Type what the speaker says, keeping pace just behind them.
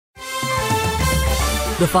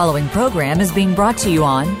The following program is being brought to you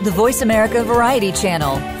on the Voice America Variety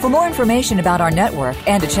Channel. For more information about our network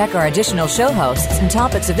and to check our additional show hosts and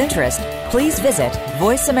topics of interest, please visit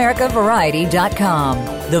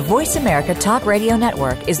voiceamericavariety.com. The Voice America Talk Radio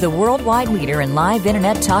Network is the worldwide leader in live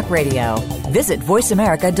Internet talk radio. Visit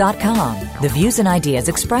voiceamerica.com. The views and ideas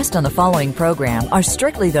expressed on the following program are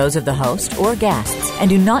strictly those of the host or guests and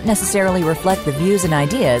do not necessarily reflect the views and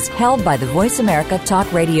ideas held by the Voice America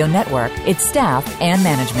Talk Radio Network, its staff, and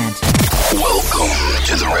management. Welcome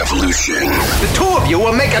to the revolution. The two of you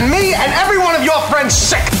are making me and every one of your friends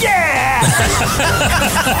sick. Yeah!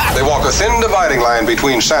 They walk a thin dividing line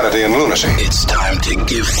between sanity and lunacy. It's time to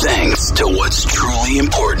give thanks to what's truly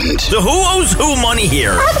important. The Who Owes Who money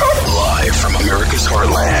here. Live from America's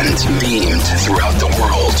heartland, beamed throughout the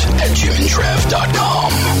world at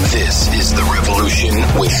jimandtrav.com. This is The Revolution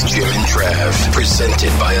with Jim and Trav,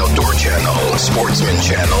 presented by Outdoor Channel, Sportsman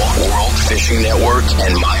Channel, World Fishing Network,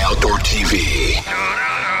 and My Outdoor TV.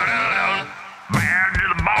 Bad to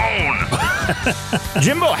the bone.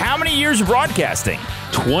 Jimbo, how many years of broadcasting?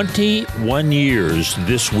 21 years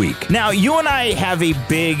this week. Now, you and I have a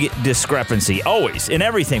big discrepancy, always, in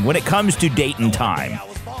everything, when it comes to date and time.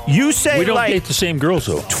 You say we don't date the same girls,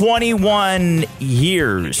 though. 21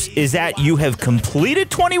 years. Is that you have completed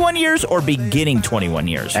 21 years or beginning 21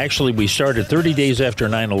 years? Actually, we started 30 days after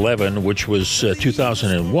 9/11, which was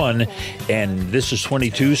 2001, and this is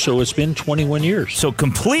 22, so it's been 21 years. So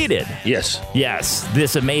completed. Yes. Yes,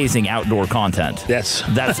 this amazing outdoor content. That's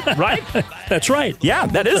right? That's right. Yeah,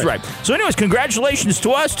 that is right. So anyways, congratulations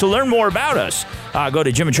to us. To learn more about us, go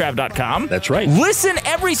to jimandtrav.com. That's right. Listen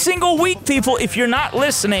every single week, people. If you're not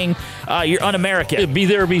listening, you're un-American. Be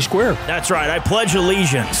there, be square. That's right. I pledge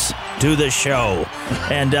allegiance to the show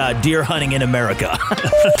and deer hunting in America.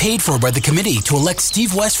 Paid for by the committee to elect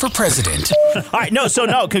Steve West for president. All right,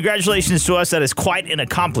 congratulations to us. That is quite an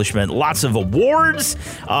accomplishment. Lots of awards.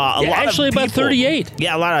 Actually, about 38.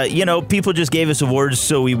 Yeah, a lot of, people just gave us awards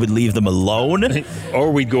so we would leave them alone.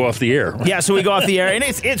 Or we'd go off the air. Yeah, so we go off the air, and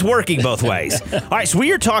it's working both ways. All right, so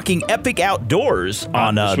we are talking epic outdoors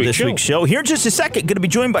on this week's show. Here in just a second, going to be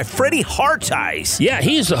joined by Freddie Hartice. Yeah,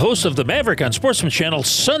 he's the host of The Maverick on Sportsman Channel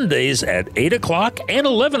Sundays at 8 o'clock and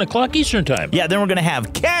 11 o'clock Eastern Time. Yeah, then we're going to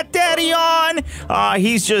have Cat Daddy on.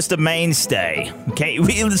 He's just a mainstay. Okay,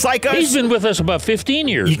 it's like us. He's been with us about 15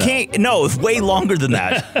 years You can't, no, it's way longer than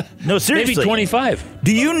that. No, seriously. Maybe 25.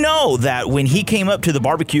 Do you know that when he came up to the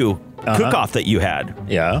barbecue cook-off that you had?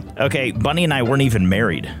 Yeah. Okay, Bunny and I weren't even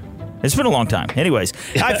married. It's been a long time. Anyways,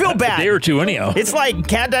 I feel bad. A day or two anyhow. It's like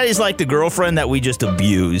Cat Daddy's like the girlfriend that we just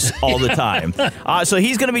abuse all the time. So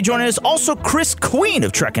he's going to be joining us. Also, Chris Queen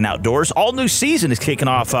of Trekking Outdoors. All new season is kicking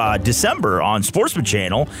off December on Sportsman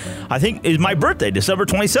Channel. I think it's my birthday, December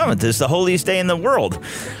 27th. It's the holiest day in the world.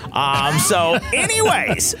 So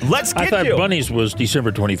anyways, let's get to I thought Bunny's was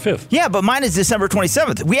December 25th. Yeah, but mine is December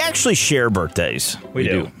 27th. We actually share birthdays. We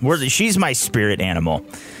do. She's my spirit animal.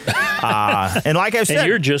 And like I've said, and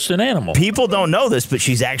you're just an animal. People don't know this, but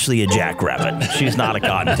she's actually a jackrabbit. She's not a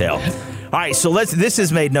cottontail. All right, so this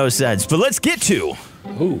has made no sense, but let's get to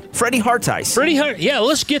Freddie Hartice.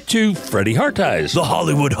 Let's get to Freddie Hartice, the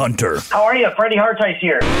Hollywood Hunter. How are you? Freddie Hartice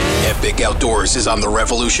here. Epic Outdoors is on The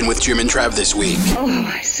Revolution with Jim and Trav this week. Oh,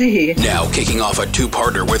 I see. Now kicking off a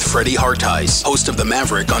two-parter with Freddie Hartice, host of The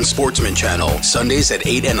Maverick on Sportsman Channel, Sundays at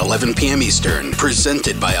 8 and 11 p.m. Eastern.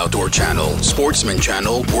 Presented by Outdoor Channel, Sportsman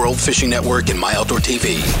Channel, World Fishing Network, and My Outdoor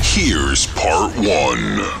TV. Here's part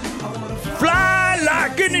one. Fly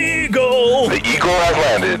like an eagle. The eagle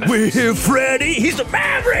has landed. With Freddie. He's a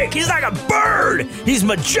maverick. He's like a bird. He's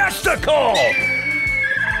majestical.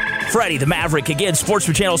 Freddie the Maverick, again,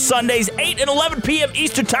 Sportsman Channel, Sundays, 8 and 11 p.m.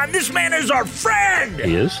 Eastern Time. This man is our friend.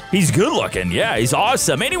 He is? He's good looking. Yeah, he's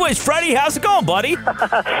awesome. Anyways, Freddie, how's it going, buddy?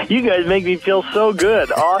 You guys make me feel so good.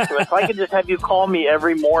 Awesome. If I could just have you call me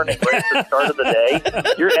every morning right at the start of the day.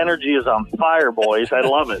 Your energy is on fire, boys. I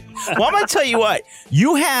love it. Well, I'm going to tell you what.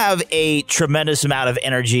 You have a tremendous amount of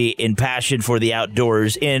energy and passion for the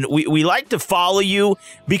outdoors, and we like to follow you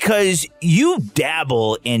because you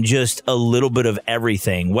dabble in just a little bit of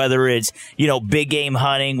everything, whether it's, big game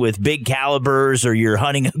hunting with big calibers, or you're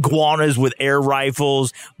hunting iguanas with air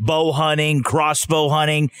rifles, bow hunting, crossbow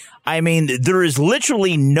hunting. I mean, there is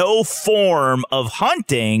literally no form of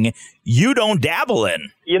hunting you don't dabble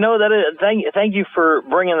in. Thank you for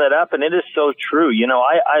bringing that up, and it is so true.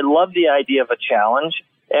 I love the idea of a challenge,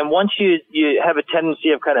 and once you have a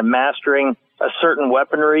tendency of kind of mastering a certain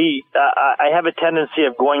weaponry, I have a tendency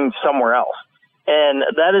of going somewhere else. And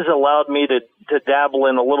that has allowed me to dabble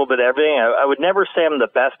in a little bit of everything. I would never say I'm the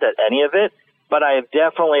best at any of it, but I have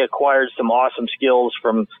definitely acquired some awesome skills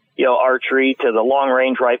from, archery to the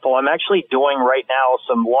long-range rifle. I'm actually doing right now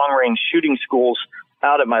some long-range shooting schools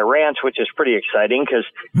out at my ranch, which is pretty exciting because,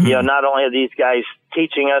 not only are these guys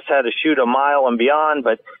teaching us how to shoot a mile and beyond,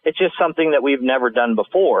 but it's just something that we've never done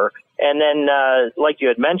before. And then, like you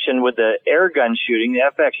had mentioned with the air gun shooting, the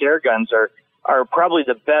FX air guns are probably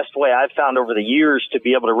the best way I've found over the years to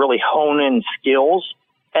be able to really hone in skills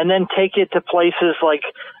and then take it to places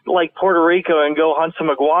like Puerto Rico and go hunt some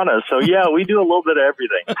iguanas. So, yeah, we do a little bit of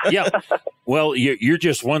everything. Yeah. Well, you're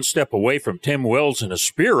just one step away from Tim Wells and a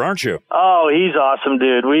spear, aren't you? Oh, he's awesome,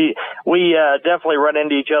 dude. We definitely run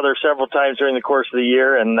into each other several times during the course of the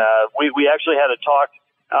year, and we actually had a talk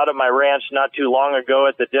out at my ranch not too long ago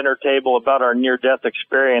at the dinner table about our near-death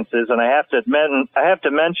experiences, and I have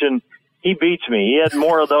to mention he beats me. He had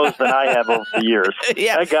more of those than I have over the years.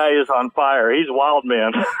 Yeah. That guy is on fire. He's a wild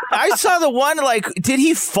man. I saw the one, did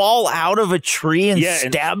he fall out of a tree and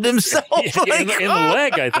stabbed himself? In the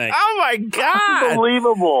leg, I think. Oh, my God.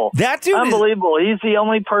 Unbelievable. That dude Unbelievable. He's the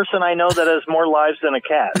only person I know that has more lives than a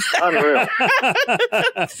cat. Unreal.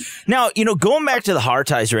 Now, going back to the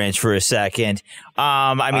Hartise Ranch for a second,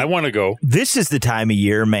 I want to go. This is the time of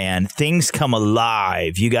year, man. Things come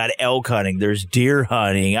alive. You got elk hunting. There's deer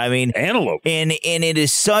hunting. Antelope. And it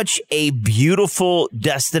is such a beautiful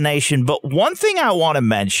destination. But one thing I want to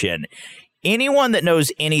mention, anyone that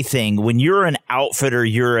knows anything, when you're an outfitter,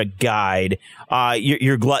 you're a guide,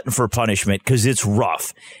 you're glutton for punishment because it's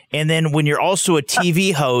rough. And then when you're also a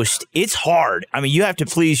TV host, it's hard. You have to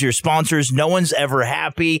please your sponsors. No one's ever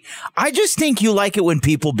happy. I just think you like it when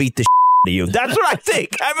people beat the to you. That's what I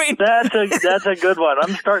think. That's a good one.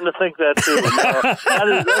 I'm starting to think that too.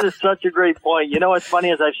 That is such a great point. What's funny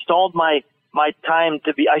is I've stalled my time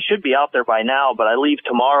to be. I should be out there by now, but I leave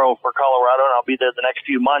tomorrow for Colorado, and I'll be there the next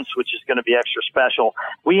few months, which is going to be extra special.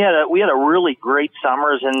 We had a really great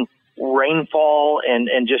summers and rainfall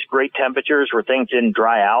and just great temperatures where things didn't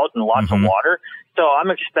dry out and lots of water. So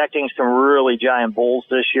I'm expecting some really giant bulls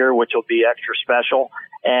this year, which will be extra special.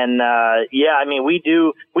 And,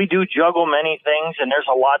 we do juggle many things, and there's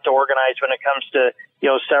a lot to organize when it comes to,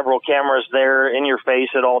 several cameras there in your face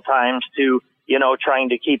at all times to, trying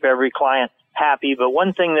to keep every client happy. But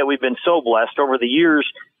one thing that we've been so blessed over the years,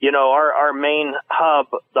 our main hub,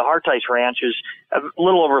 the Hartise Ranch, is a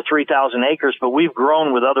little over 3,000 acres, but we've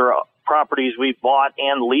grown with other properties we've bought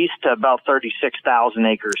and leased to about 36,000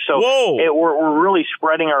 acres. So we're really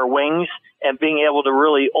spreading our wings and being able to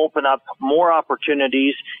really open up more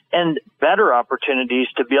opportunities and better opportunities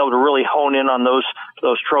to be able to really hone in on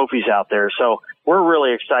those trophies out there. So we're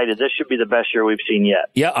really excited. This should be the best year we've seen yet.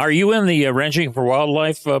 Yeah. Are you in the Ranching for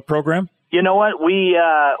Wildlife program? You know what? We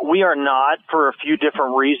are not for a few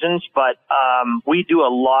different reasons, but we do a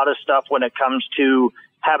lot of stuff when it comes to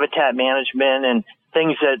habitat management and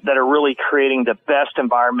things that are really creating the best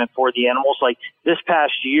environment for the animals. Like this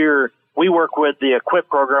past year, we work with the EQUIP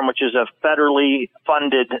program, which is a federally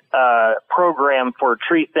funded program for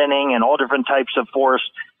tree thinning and all different types of forest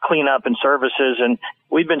cleanup and services. And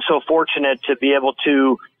we've been so fortunate to be able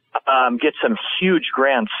to get some huge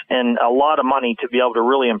grants and a lot of money to be able to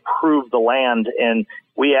really improve the land. And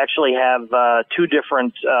we actually have two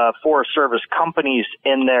different Forest Service companies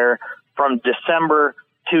in there from December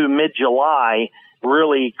to mid-July,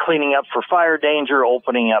 really cleaning up for fire danger,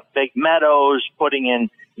 opening up big meadows, putting in,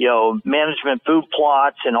 management food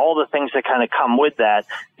plots and all the things that kind of come with that.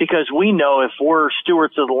 Because we know if we're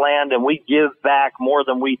stewards of the land and we give back more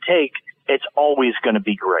than we take, it's always going to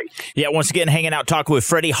be great. Yeah, once again, hanging out, talking with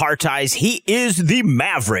Freddie Hartise. He is the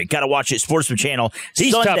Maverick. Got to watch it, Sportsman Channel.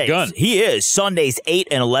 He's Sundays. Top gun. He is. Sundays, 8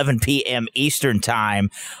 and 11 p.m. Eastern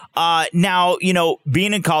Time. Now,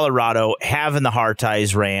 being in Colorado, having the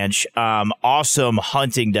Hartise Ranch, awesome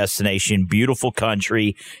hunting destination, beautiful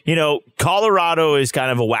country. Colorado is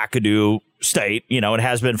kind of a wackadoo state. It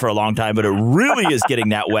has been for a long time, but it really is getting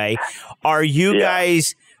that way. Are you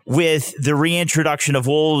guys, with the reintroduction of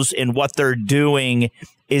wolves and what they're doing,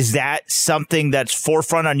 is that something that's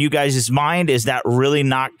forefront on you guys' mind? Is that really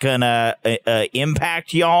not going to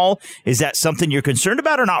impact y'all? Is that something you're concerned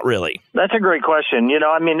about or not really? That's a great question.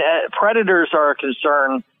 Predators are a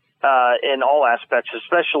concern in all aspects,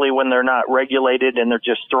 especially when they're not regulated and they're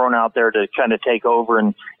just thrown out there to kind of take over.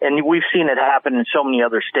 And we've seen it happen in so many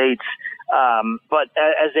other states. But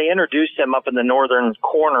as they introduced them up in the northern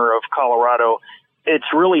corner of Colorado, it's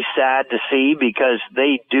really sad to see because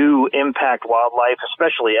they do impact wildlife,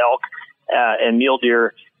 especially elk and mule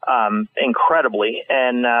deer. incredibly,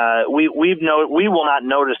 and we will not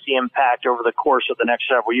notice the impact over the course of the next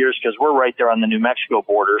several years because we're right there on the New Mexico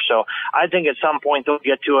border. So I think at some point they'll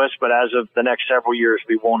get to us, but as of the next several years,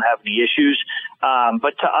 we won't have any issues.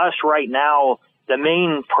 But to us right now, the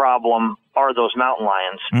main problem are those mountain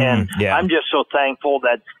lions, and I'm just so thankful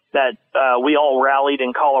that we all rallied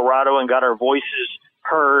in Colorado and got our voices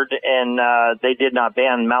heard, and they did not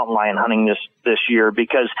ban mountain lion hunting this year,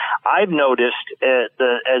 because I've noticed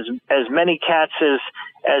as many cats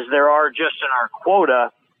as there are just in our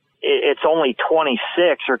quota, it's only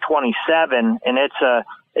 26 or 27, and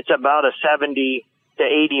it's about a 70 to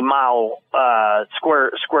 80 mile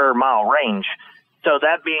square mile range. So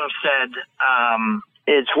that being said,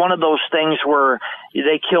 it's one of those things where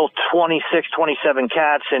they kill 26, 27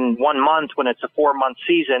 cats in 1 month when it's a 4-month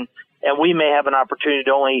season, and we may have an opportunity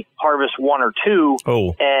to only harvest 1 or 2.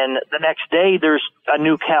 Oh. And the next day there's a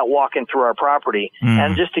new cat walking through our property.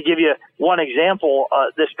 And just to give you one example,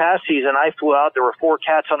 this past season I flew out. There were 4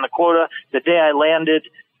 cats on the quota. The day I landed,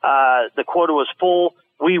 the quota was full.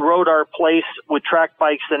 We rode our place with track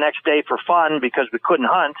bikes the next day for fun because we couldn't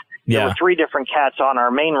hunt. There were 3 different cats on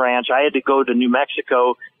our main ranch. I had to go to New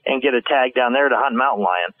Mexico and get a tag down there to hunt mountain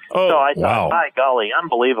lion. So I thought, my golly,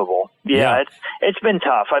 unbelievable. Yeah. It's been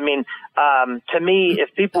tough. I mean, to me,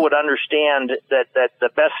 if people would understand that the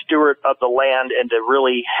best steward of the land and to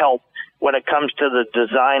really help when it comes to the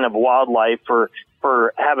design of wildlife for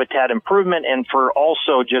habitat improvement and for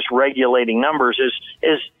also just regulating numbers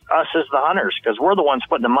is us as the hunters, because we're the ones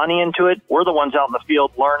putting the money into it. We're the ones out in the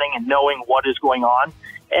field learning and knowing what is going on.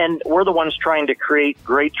 And we're the ones trying to create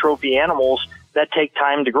great trophy animals that take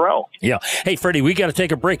time to grow. Yeah. Hey, Freddie, we got to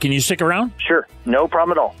take a break. Can you stick around? Sure. No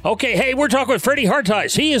problem at all. Okay. Hey, we're talking with Freddie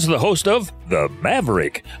Hartice. He is the host of The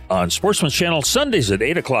Maverick on Sportsman's Channel Sundays at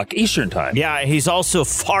 8 o'clock Eastern Time. Yeah, he's also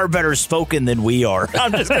far better spoken than we are.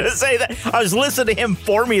 I'm just going to say that. I was listening to him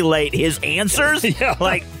formulate his answers.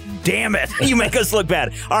 Like, damn it. You make us look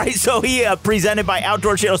bad. All right, so he presented by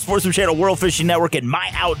Outdoor Channel, Sportsman Channel, World Fishing Network, and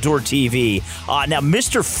My Outdoor TV. Now,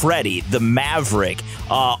 Mr. Freddie, the Maverick,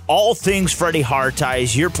 all things Freddie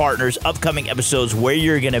Hartice, your partners, upcoming episodes, where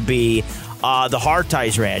you're going to be, the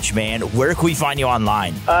Hartice Ranch, man. Where can we find you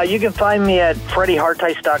online? You can find me at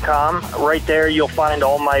FreddieHartice.com. Right there, you'll find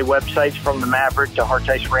all my websites from the Maverick to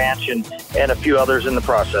Hartice Ranch and a few others in the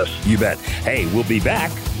process. You bet. Hey, we'll be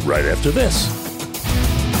back right after this.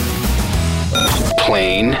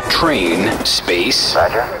 Plane, train, space.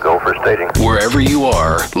 Roger, go for staging. Wherever you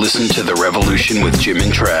are, listen to The Revolution with Jim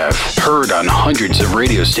and Trav. Heard on hundreds of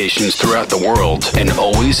radio stations throughout the world and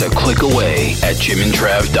always a click away at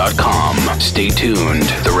jimandtrav.com. Stay tuned.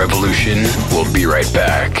 The Revolution will be right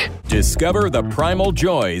back. Discover the primal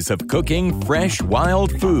joys of cooking fresh,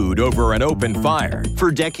 wild food over an open fire.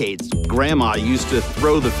 For decades, Grandma used to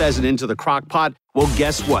throw the pheasant into the crock pot. Well,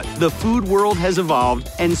 guess what? The food world has evolved,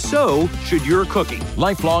 and so should your cooking.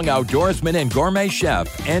 Lifelong outdoorsman and gourmet chef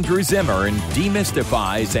Andrew Zimmern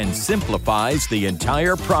demystifies and simplifies the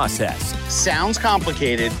entire process. Sounds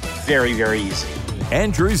complicated, very, very easy.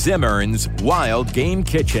 Andrew Zimmern's Wild Game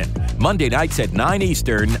Kitchen, Monday nights at 9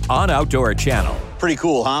 Eastern on Outdoor Channel. Pretty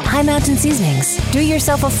cool, huh? High Mountain Seasonings. Do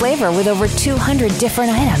yourself a flavor with over 200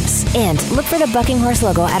 different items. And look for the Bucking Horse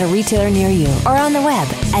logo at a retailer near you or on the web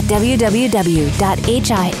at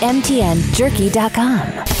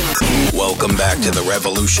www.himtnjerky.com. Welcome back to The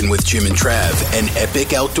Revolution with Jim and Trav and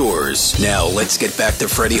Epic Outdoors. Now let's get back to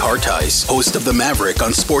Freddie Hartice, host of The Maverick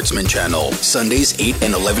on Sportsman Channel, Sundays 8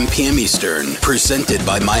 and 11 p.m. Eastern. Presented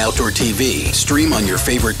by My Outdoor TV. Stream on your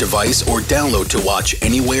favorite device or download to watch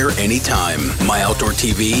anywhere, anytime. My Outdoor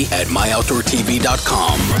TV at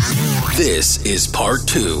myoutdoortv.com. This is part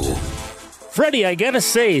 2. Freddie, I got to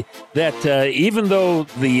say that even though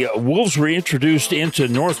the wolves were introduced into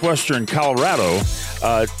northwestern Colorado,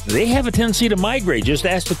 they have a tendency to migrate. Just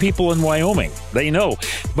ask the people in Wyoming. They know.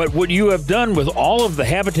 But what you have done with all of the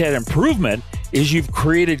habitat improvement is you've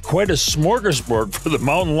created quite a smorgasbord for the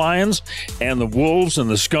mountain lions and the wolves and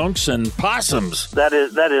the skunks and possums. That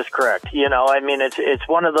is correct. You know, I mean, it's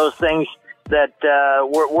one of those things that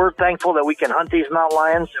we're thankful that we can hunt these mountain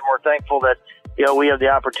lions, and we're thankful that we have the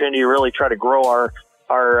opportunity to really try to grow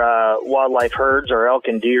our wildlife herds, our elk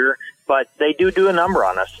and deer. But they do a number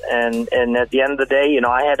on us, and at the end of the day,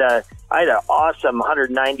 I had an awesome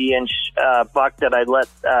 190-inch buck that I let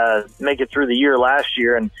make it through the year last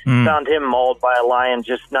year, and found him mauled by a lion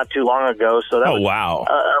just not too long ago. So that was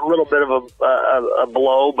a little bit of a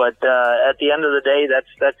blow, but at the end of the day,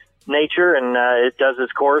 nature, and it does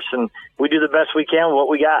its course, and we do the best we can with what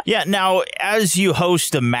we got. Yeah. Now, as you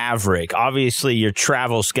host a Maverick, obviously your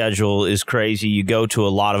travel schedule is crazy. You go to a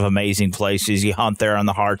lot of amazing places. You hunt there on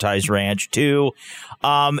the Hartise Ranch too.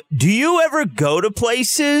 Do you ever go to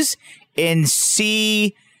places and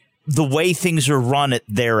see the way things are run at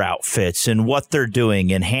their outfits and what they're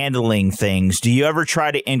doing and handling things? Do you ever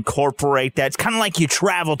try to incorporate that? It's kind of like you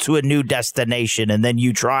travel to a new destination and then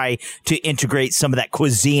you try to integrate some of that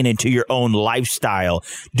cuisine into your own lifestyle.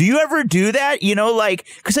 Do you ever do that? You know, like,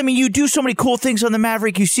 because I mean, you do so many cool things on the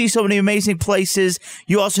Maverick. You see so many amazing places.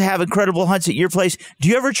 You also have incredible hunts at your place. Do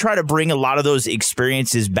you ever try to bring a lot of those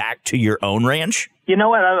experiences back to your own ranch? You know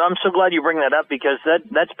what? I'm so glad you bring that up, because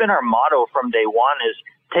that's been our motto from day one, is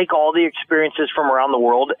take all the experiences from around the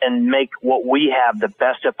world and make what we have the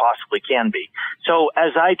best it possibly can be. So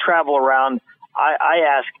as I travel around, I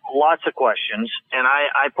ask lots of questions, and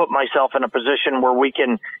I put myself in a position where we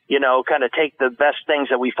can, kind of take the best things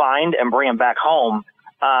that we find and bring them back home.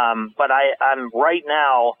 But I'm right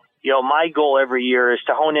now, my goal every year is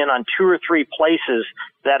to hone in on 2 or 3 places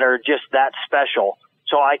that are just that special.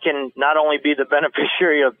 So I can not only be the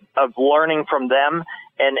beneficiary of learning from them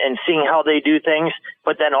and seeing how they do things,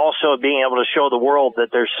 but then also being able to show the world that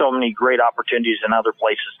there's so many great opportunities in other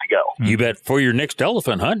places to go. You bet. For your next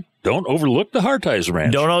elephant hunt, don't overlook the Hartise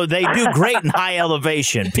Ranch. Don't know. They do great in high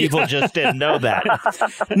elevation. People just didn't know that.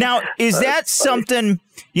 Now, is that something,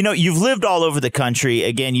 you've lived all over the country.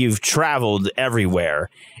 Again, you've traveled everywhere.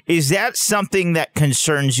 Is that something that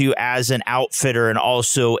concerns you as an outfitter and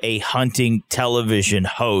also a hunting television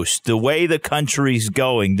host? The way the country's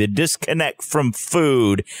going, the disconnect from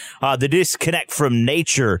food, the disconnect from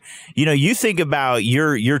nature. You think about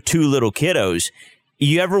your 2 little kiddos.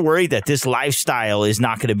 You ever worry that this lifestyle is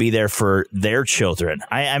not going to be there for their children?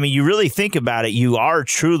 I mean, you really think about it. You are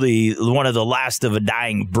truly one of the last of a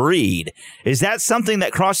dying breed. Is that something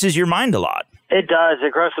that crosses your mind a lot? It does.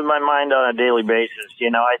 It crosses my mind on a daily basis.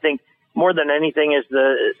 I think more than anything is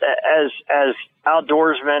as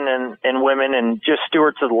outdoorsmen and women and just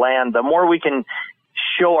stewards of the land, the more we can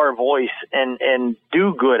show our voice and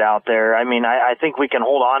do good out there. I mean, I think we can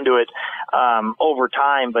hold on to it over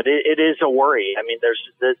time, but it is a worry. I mean,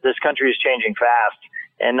 this country is changing fast,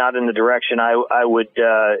 and not in the direction I would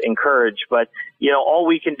encourage. But, all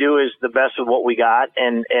we can do is the best of what we got,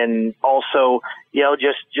 and also,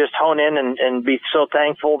 just hone in and be so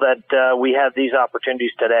thankful that we have these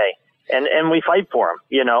opportunities today. And we fight for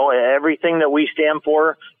them. Everything that we stand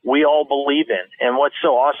for, we all believe in. And what's so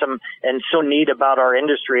awesome and so neat about our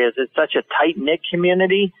industry is it's such a tight-knit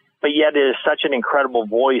community, but yet it is such an incredible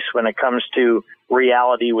voice when it comes to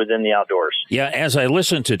reality within the outdoors. Yeah, as I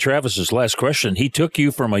listened to Travis's last question, he took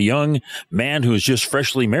you from a young man who's just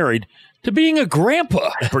freshly married to being a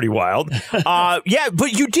grandpa. Pretty wild. Yeah,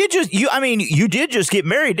 but you did just get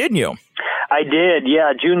married, didn't you? I did,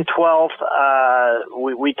 yeah. June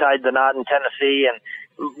 12th, we tied the knot in Tennessee, and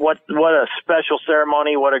what a special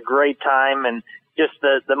ceremony, what a great time, and just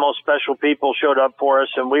the most special people showed up for us,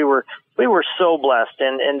 and we were so blessed.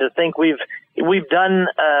 And to think we've done,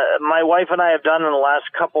 my wife and I have done in the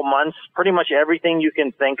last couple months pretty much everything you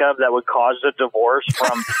can think of that would cause a divorce,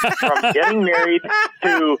 from getting married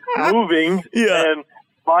to moving and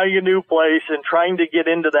buying a new place and trying to get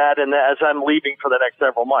into that, and as I'm leaving for the next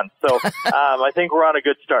several months. So I think we're on a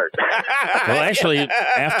good start. Well, actually,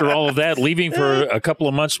 after all of that, leaving for a couple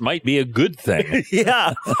of months might be a good thing.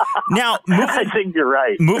 Yeah. Now, I think you're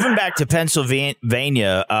right. Moving back to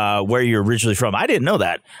Pennsylvania, where you're originally from, I didn't know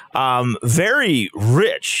that. Very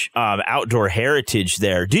rich outdoor heritage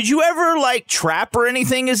there. Did you ever trap or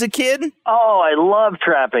anything as a kid? Oh, I love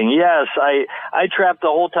trapping. Yes, I trapped the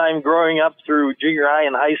whole time growing up through junior high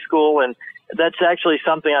and high school, and that's actually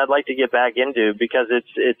something I'd like to get back into because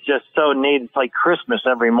it's just so neat. It's like Christmas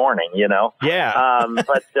every morning, Yeah.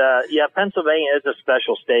 But Pennsylvania is a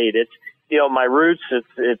special state. It's my roots.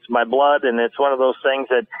 It's my blood, and it's one of those things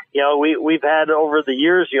that we've had over the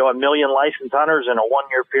years. 1 million licensed hunters in a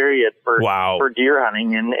 1-year period for deer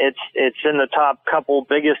hunting, and it's in the top couple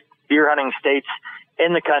biggest deer hunting states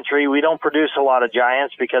in the country. We don't produce a lot of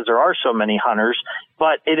giants because there are so many hunters,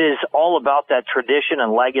 but it is all about that tradition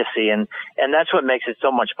and legacy, and that's what makes it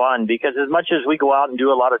so much fun, because as much as we go out and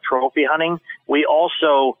do a lot of trophy hunting, we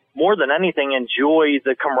also more than anything, enjoy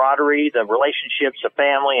the camaraderie, the relationships, the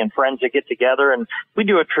family and friends that get together. And we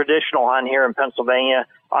do a traditional hunt here in Pennsylvania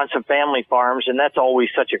on some family farms, and that's always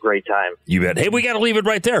such a great time. You bet. Hey, we got to leave it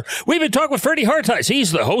right there. We've been talking with Freddie Hartice.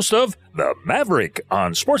 He's the host of The Maverick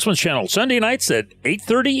on Sportsman's Channel, Sunday nights at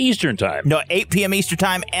 8:30 Eastern Time. No, 8 p.m. Eastern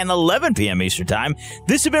Time and 11 p.m. Eastern Time.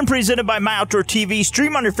 This has been presented by My Outdoor TV.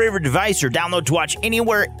 Stream on your favorite device or download to watch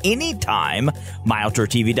anywhere, anytime,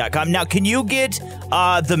 myoutdoortv.com. Now, can you get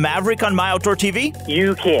The Maverick on My Outdoor TV?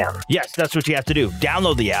 You can. Yes, that's what you have to do.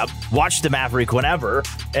 Download the app, watch The Maverick whenever,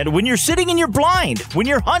 and when you're sitting in your blind, when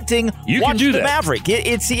you're hunting, you watch can do The that. Maverick.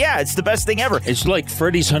 It's the best thing ever. It's like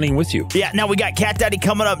Freddie's hunting with you. Yeah, now we got Cat Daddy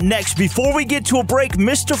coming up next. Before we get to a break,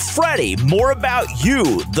 Mr. Freddie, more about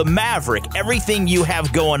you, the Maverick, everything you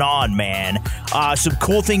have going on, man. Some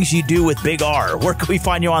cool things you do with Big R. Where can we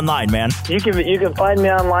find you online, man? You can find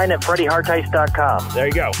me online at FreddieHartice.com. There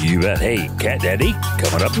you go. You bet. Hey, Cat Daddy,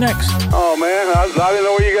 coming up next. Oh, man, I didn't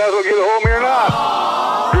know you guys would get a hold of me or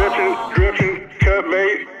not. Drifting, cut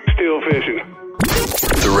bait, still fishing.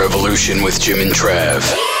 The Revolution with Jim and Trav.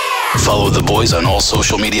 Follow the boys on all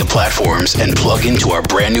social media platforms and plug into our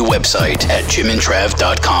brand new website at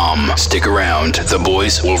jimandtrav.com. Stick around. The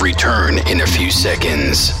boys will return in a few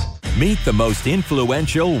seconds. Meet the most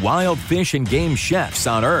influential wild fish and game chefs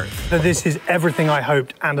on Earth. This is everything I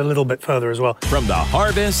hoped and a little bit further as well. From the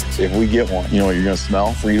harvest. If we get one, you know what you're going to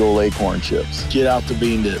smell? Frito-Lay corn chips. Get out the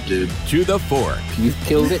bean dip, dude. To the fork. You've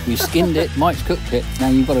killed it, you skinned it, Mike's cooked it, now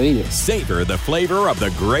you've got to eat it. Savor the flavor of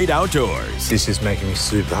the great outdoors. This is making me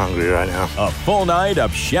super hungry right now. A full night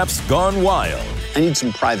of chefs gone wild. I need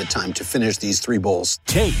some private time to finish these 3 bowls.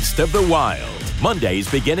 Taste of the Wild.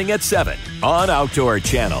 Mondays beginning at 7 on Outdoor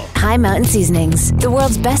Channel. High Mountain Seasonings, the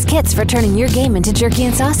world's best kits for turning your game into jerky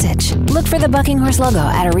and sausage. Look for the Bucking Horse logo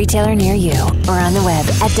at a retailer near you or on the web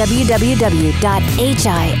at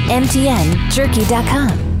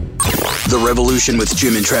www.himtnjerky.com. The Revolution with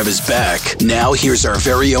Jim and Trav is back. Now here's our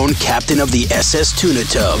very own captain of the SS Tuna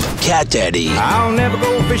Tub, Cat Daddy. I'll never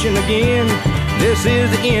go fishing again. This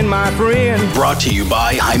is the end, my friend. Brought to you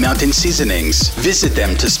by High Mountain Seasonings. Visit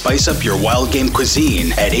them to spice up your wild game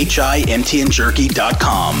cuisine at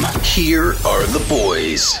himtnjerky.com. Here are the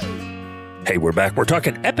boys. Hey, we're back. We're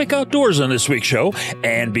talking epic outdoors on this week's show.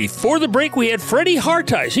 And before the break, we had Freddie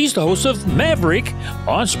Hartice. He's the host of Maverick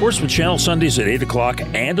on Sportsman Channel Sundays at 8 o'clock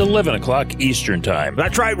and 11 o'clock Eastern Time.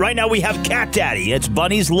 That's right. Right now we have Cat Daddy. It's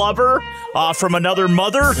Bunny's lover from another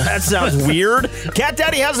mother. That sounds weird. Cat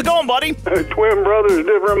Daddy, how's it going, buddy? Twin brothers,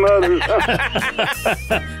 different mothers.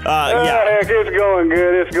 Yeah. Heck, it's going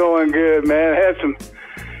good. It's going good, man. Had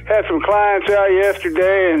some clients out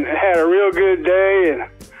yesterday and had a real good day, and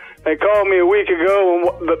they called me a week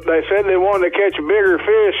ago and they said they wanted to catch a bigger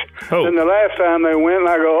fish than the last time they went. And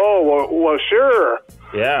I go, well, sure.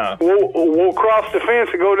 Yeah. We'll cross the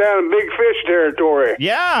fence and go down in big fish territory.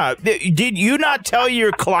 Yeah. Did you not tell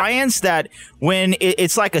your clients that when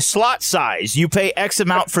it's like a slot size, you pay X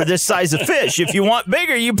amount for this size of fish? If you want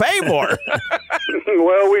bigger, you pay more.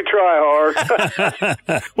 Well, we try hard.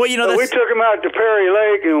 Well, you know, we took them out to Perry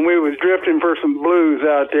Lake and we was drifting for some blues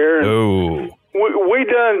out there. Oh. We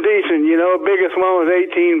done decent, you know. Biggest one was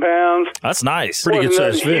 18 pounds. That's nice. Pretty good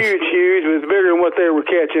sized fish. Huge. It was bigger than what they were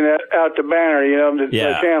catching out the Banner, you know, the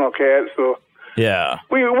channel cat. So yeah,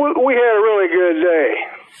 we had a really good day.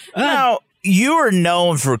 Now, you are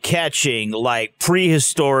known for catching like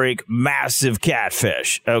prehistoric massive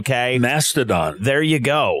catfish, okay? Mastodon. There you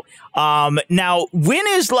go. Now, when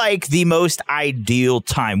is like the most ideal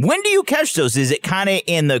time? When do you catch those? Is it kind of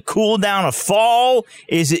in the cool down of fall?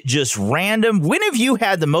 Is it just random? When have you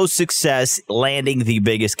had the most success landing the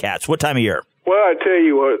biggest cats? What time of year? Well, I tell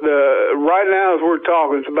you what, right now as we're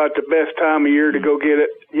talking, it's about the best time of year to go get it,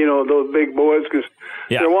 you know, those big boys, because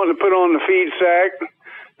they're wanting to put on the feed sack.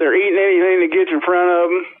 They're eating anything that gets in front of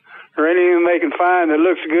them, or anything they can find that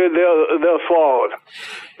looks good, they'll swallow it.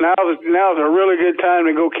 Now's a really good time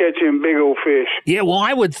to go catch them big old fish. Yeah, well,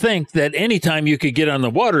 I would think that any time you could get on the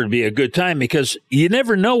water would be a good time, because you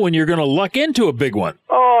never know when you're going to luck into a big one.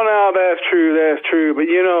 Oh, no, that's true. But,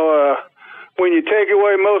 you know, when you take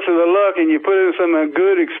away most of the luck and you put in some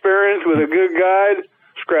good experience with a good guide,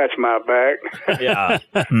 scratch my back. Yeah.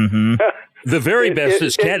 Mm-hmm. The very best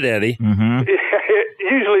is Cat Daddy. Mm-hmm. It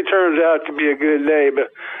usually turns out to be a good day,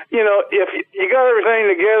 but you know, if you got everything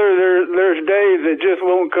together, there's days that just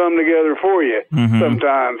won't come together for you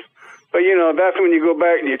sometimes. But you know, that's when you go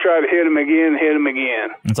back and you try to hit them again.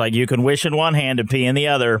 It's like you can wish in one hand and pee in the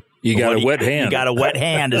other. You got a wet hand. You got a wet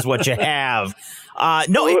hand is what you have.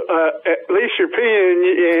 No, at least you're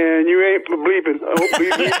peeing and you ain't bleeping.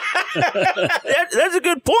 That's a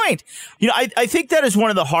good point. You know, I think that is one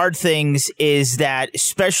of the hard things is that,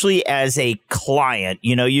 especially as a client,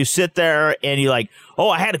 you know, you sit there and you're like, oh,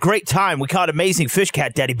 I had a great time. We caught amazing fish,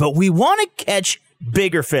 Cat Daddy, but we want to catch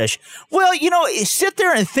bigger fish. Well, you know, sit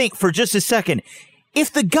there and think for just a second.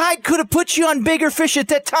 If the guide could have put you on bigger fish at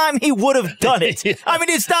that time, he would have done it. Yeah. I mean,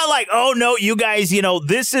 it's not like, oh, no, you guys, you know,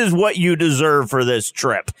 this is what you deserve for this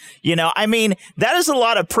trip. You know, I mean, that is a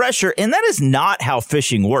lot of pressure, and that is not how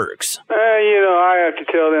fishing works. You know, I have to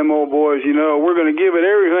tell them old boys, you know, we're going to give it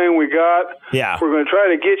everything we got. Yeah. We're going to try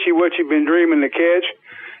to get you what you've been dreaming to catch.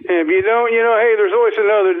 And if you don't, you know, hey, there's always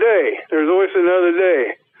another day. There's always another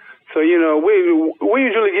day. So, you know, we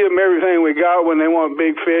usually give them everything we got when they want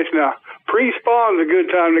big fish. Now, pre-spawn's a good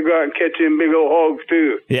time to go out and catch them big old hogs,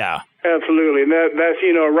 too. Yeah. Absolutely. And that's,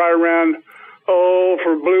 you know, right around,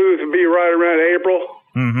 for blues to be right around April.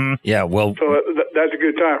 Mm-hmm. Yeah, well. So that's a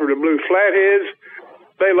good time for the blue. Flatheads,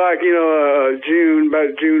 they like, you know, June,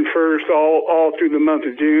 about June 1st, all through the month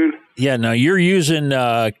of June. Yeah, now you're using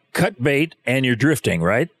cut bait and you're drifting,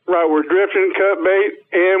 right? Right, we're drifting, cut bait,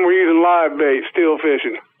 and we're using live bait, still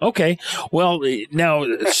fishing. Okay. Well, now,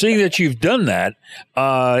 seeing that you've done that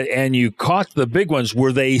and you caught the big ones,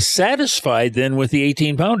 were they satisfied then with the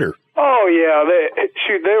 18-pounder? Oh, yeah.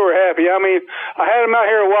 They were happy. I mean, I had them out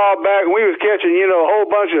here a while back, and we was catching, you know, a whole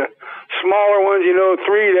bunch of smaller ones, you know, 3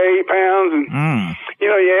 to 8 pounds. And,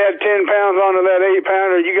 you know, you add 10 pounds onto that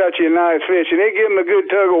 8-pounder, you got you a nice fish. And they give them a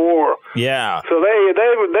good tug of war. Yeah. So they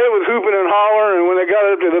was hooping and hollering, and when they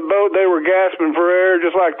got up to the boat, they were gasping for air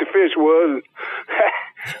just like the fish was.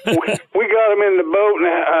 we got them in the boat,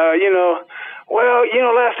 and, you know, well, you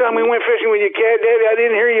know, last time we went fishing with you, Cat Daddy, I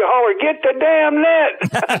didn't hear you holler, get the damn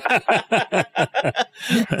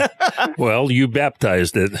net. Well, you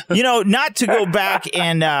baptized it. You know, not to go back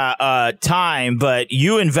in time, but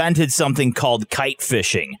you invented something called kite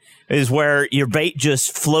fishing, is where your bait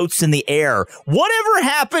just floats in the air. Whatever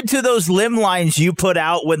happened to those limb lines you put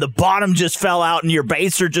out when the bottom just fell out and your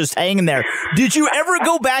baits are just hanging there? Did you ever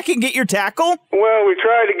go back and get your tackle? Well, we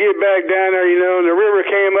tried to get back down there, you know, and the river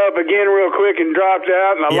came up again real quick and dropped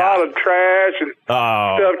out, and a lot of trash and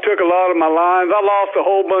stuff took a lot of my lines. I lost a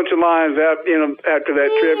whole bunch of lines out, you know, after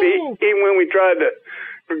that trip. Even when we tried to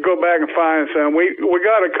go back and find some, we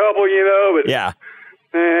got a couple, you know, but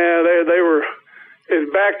they were. Is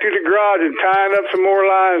back to the garage and tying up some more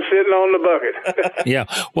lines sitting on the bucket. Yeah.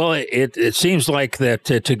 Well, it seems like that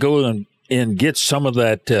to go and get some of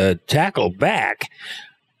that tackle back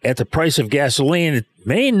at the price of gasoline, it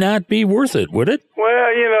may not be worth it, would it?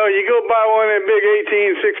 Well, you know, you go buy one of them big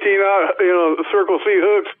 18, 16, you know, Circle C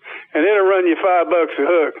hooks, and it'll run you $5 a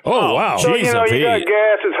hook. Oh, wow. So, you know, you got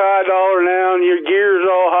gas is high dollar now, and your gear's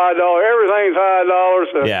all high dollar. Everything's high dollar.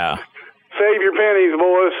 So yeah. Save your pennies,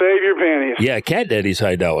 boys. Save your pennies. Yeah, Cat Daddy's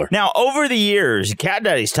high dollar. Now, over the years, Cat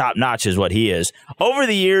Daddy's top notch is what he is. Over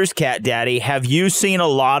the years, Cat Daddy, have you seen a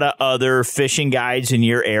lot of other fishing guides in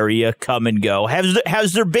your area come and go?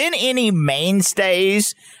 Has there been any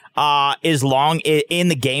mainstays as long in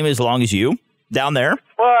the game as long as you down there?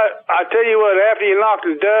 Well, I tell you what, after you knock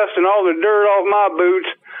the dust and all the dirt off my boots,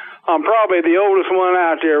 I'm probably the oldest one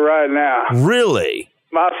out there right now. Really?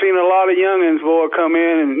 I've seen a lot of youngins, boy, come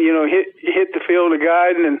in and, you know, hit the field of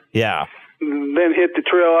guiding and then hit the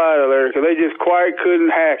trail out of there because they just quite couldn't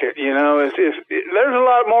hack it, you know. There's a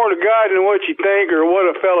lot more to guiding than what you think or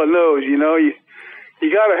what a fella knows, you know. You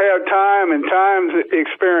got to have time and time's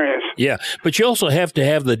experience. Yeah, but you also have to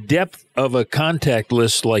have the depth of a contact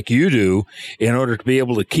list like you do in order to be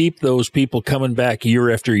able to keep those people coming back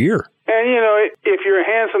year after year. And, you know, if you're a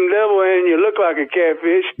handsome devil and you look like a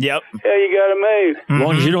catfish, you got it made. As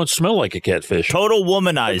long as you don't smell like a catfish. Total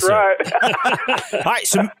womanizer. That's right. All right,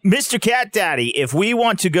 so Mr. Cat Daddy, if we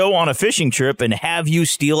want to go on a fishing trip and have you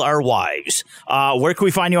steal our wives, where can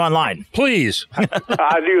we find you online? Please.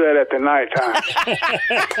 I do that at the nighttime.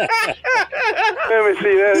 Let me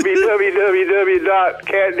see. That'd be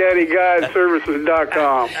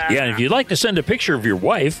www.catdaddyguideservices.com. Yeah, and if you'd like to send a picture of your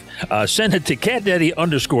wife, send it to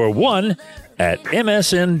catdaddy_1 at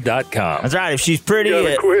msn.com. That's right. If she's pretty,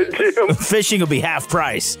 fishing will be half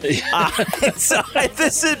price. So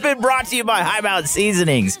this has been brought to you by High Mountain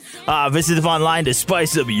Seasonings. Visit them online to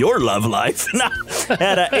spice up your love life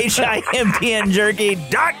at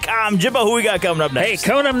himpnjerky.com. Jimbo, who we got coming up next? Hey,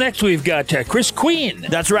 coming up next, we've got Chris Queen.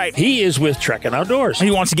 That's right. He is with Trekking Outdoors. He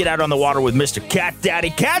wants to get out on the water with Mr. Cat Daddy.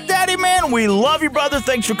 Cat Daddy, man, we love you, brother.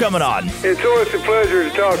 Thanks for coming on. It's always a pleasure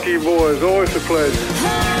to talk to you boys. Always a pleasure.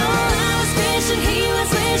 He was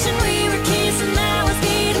wishing we were kissing. I was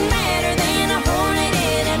getting madder than a hornet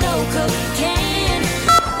in an old Coke can.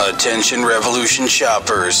 Attention Revolution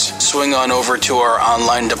shoppers, swing on over to our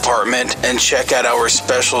online department and check out our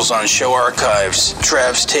specials on show archives,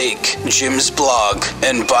 Trav's Take, Jim's blog,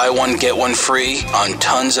 and buy one get one free on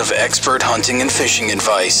tons of expert hunting and fishing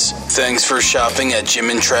advice. Thanks for shopping at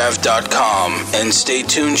jimandtrav.com, and stay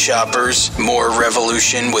tuned, shoppers. More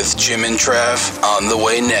Revolution with Jim and Trav on the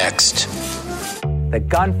way next. The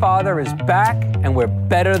Gunfather is back, and we're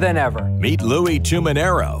better than ever. Meet Louis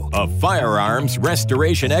Tumanero, a firearms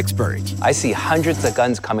restoration expert. I see hundreds of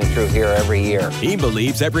guns coming through here every year. He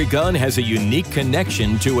believes every gun has a unique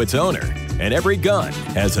connection to its owner, and every gun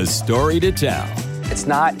has a story to tell. It's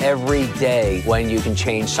not every day when you can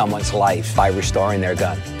change someone's life by restoring their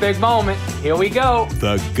gun. Big moment. Here we go.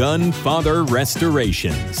 The Gunfather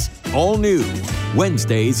Restorations. All new,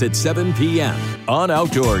 Wednesdays at 7 p.m. on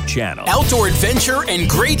Outdoor Channel. Outdoor adventure and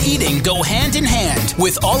great eating go hand in hand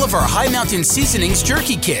with all of our High Mountain Seasonings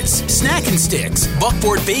jerky kits, snack and sticks,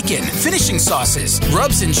 buckboard bacon, finishing sauces,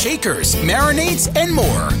 rubs and shakers, marinades, and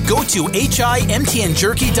more. Go to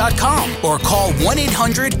HIMTNjerky.com or call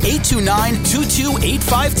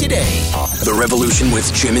 1-800-829-2285 today. The Revolution with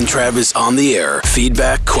Jim and Trav is on the air.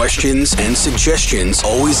 Feedback, questions, and suggestions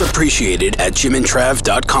always appreciated at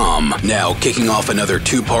jimandtrav.com. Now, kicking off another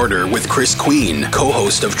two-parter with Chris Queen,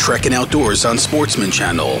 co-host of Trekkin' Outdoors on Sportsman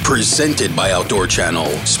Channel, presented by Outdoor Channel,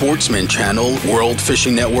 Sportsman Channel, World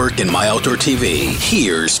Fishing Network, and My Outdoor TV.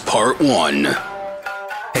 Here's part one.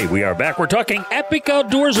 Hey, we are back. We're talking epic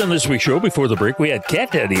outdoors on this week's show. Before the break, we had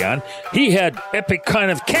Cat Daddy on. He had epic kind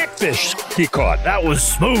of catfish he caught. That was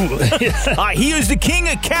smooth. He is the king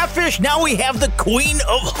of catfish. Now we have the queen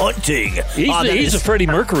of hunting. He's a Freddie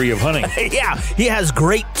Mercury of hunting. Yeah, he has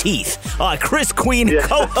great teeth. Chris Queen,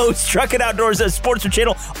 co-host Truckin' Outdoors at Sportsman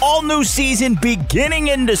Channel. All new season beginning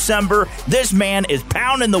in December. This man is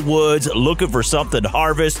pounding the woods looking for something to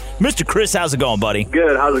harvest. Mr. Chris, how's it going, buddy?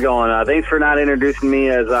 Good. How's it going? Thanks for not introducing me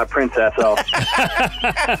as Princess.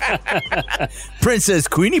 Princess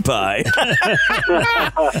Queenie Pie.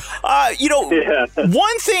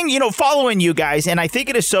 One thing, following you guys, and I think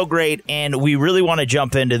it is so great, and we really want to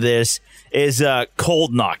jump into this, is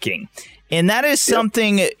cold knocking. And that is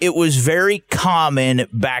something, it was very common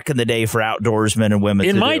back in the day for outdoorsmen and women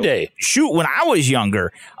to do. In my day. Shoot, when I was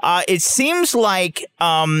younger, it seems like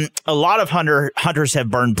a lot of hunters have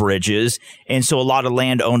burned bridges, and so a lot of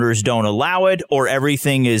landowners don't allow it, or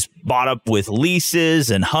everything is bought up with leases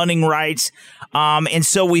and hunting rights. And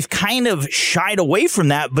so we've kind of shied away from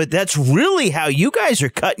that, but that's really how you guys are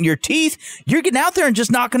cutting your teeth. You're getting out there and just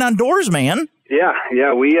knocking on doors, man.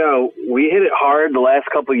 Yeah, we hit it hard the last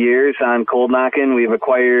couple of years on cold knocking. We've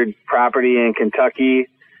acquired property in Kentucky,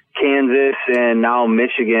 Kansas, and now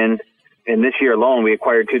Michigan. And this year alone, we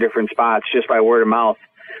acquired 2 different spots just by word of mouth.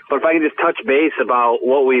 But if I can just touch base about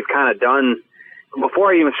what we've kind of done,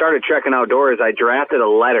 before I even started Trekkin' Outdoors, I drafted a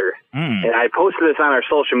letter. And I posted this on our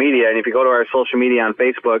social media. And if you go to our social media on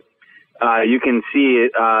Facebook, you can see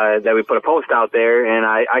that we put a post out there. And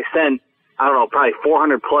I sent, I don't know, probably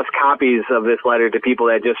 400 plus copies of this letter to people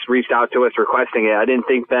that just reached out to us requesting it. I didn't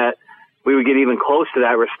think that we would get even close to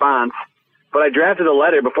that response, but I drafted a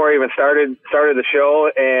letter before I even started the show,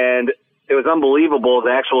 and it was unbelievable, the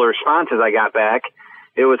actual responses I got back.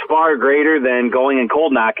 It was far greater than going and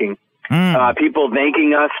cold knocking. People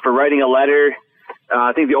thanking us for writing a letter.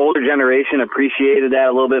 I think the older generation appreciated that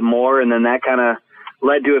a little bit more, and then that kind of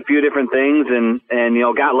led to a few different things, and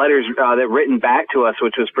got letters that written back to us,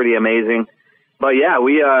 which was pretty amazing. But yeah,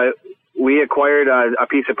 we acquired a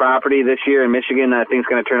piece of property this year in Michigan that I think is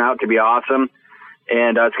going to turn out to be awesome,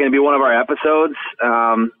 and it's going to be one of our episodes,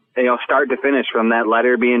 start to finish, from that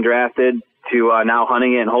letter being drafted to now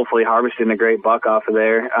hunting it and hopefully harvesting a great buck off of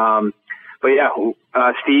there. But yeah,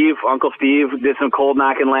 Uncle Steve did some cold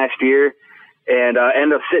knocking last year. And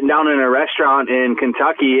ended up sitting down in a restaurant in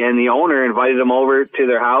Kentucky, and the owner invited him over to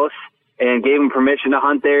their house and gave him permission to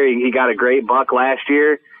hunt there. He got a great buck last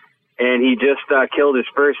year, and he just killed his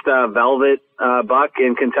first velvet buck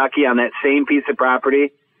in Kentucky on that same piece of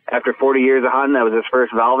property. After 40 years of hunting, that was his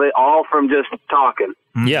first velvet, all from just talking.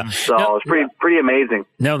 Yeah. So it's pretty amazing.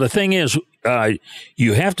 Now, the thing is,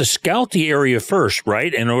 you have to scout the area first,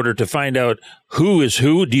 right, in order to find out who is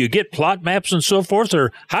who. Do you get plot maps and so forth,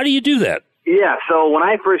 or how do you do that? Yeah, so when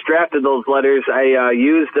I first drafted those letters, I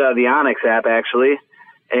used the Onyx app, actually,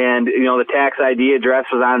 and, the tax ID address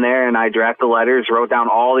was on there, and I drafted the letters, wrote down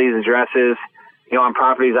all these addresses, on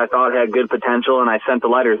properties I thought had good potential, and I sent the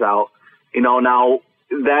letters out. Now,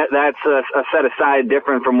 that's a set aside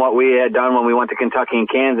different from what we had done when we went to Kentucky and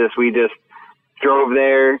Kansas. We just drove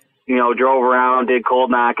there, drove around, did cold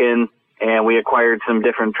knocking, and we acquired some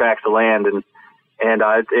different tracts of land, And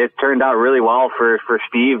it turned out really well for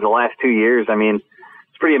Steve the last 2 years. I mean,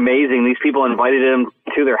 it's pretty amazing. These people invited him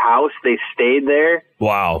to their house. They stayed there.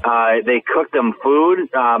 Wow. They cooked them food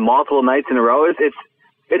multiple nights in a row. It's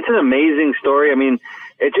an amazing story. I mean,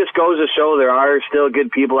 it just goes to show there are still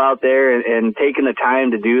good people out there, and taking the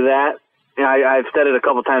time to do that. You know, I've said it a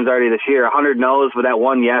couple times already this year. 100 no's, but that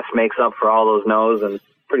one yes makes up for all those no's, and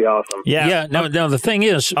pretty awesome. Yeah. Now the thing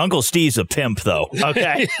is, Uncle Steve's a pimp, though.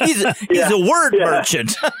 Okay, he's a word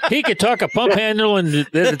merchant. He could talk a pump handle, and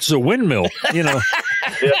it's a windmill. You know.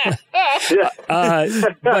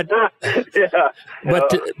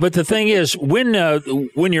 But the thing is,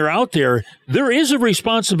 when you're out there is a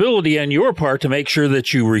responsibility on your part to make sure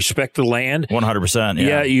that you respect the land. 100%.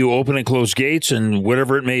 Yeah, you open and close gates and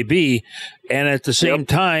whatever it may be, and at the same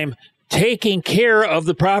time, taking care of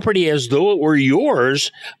the property as though it were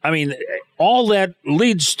yours. I mean, all that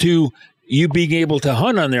leads to you being able to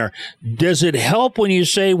hunt on there. Does it help when you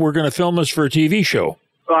say we're going to film this for a TV show?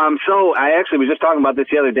 So I actually was just talking about this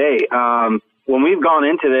the other day. When we've gone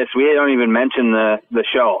into this, we don't even mention the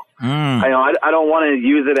show. I don't want to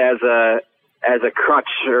use it as a crutch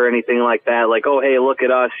or anything like that. Like, oh, hey, look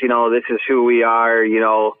at us. You know, this is who we are. You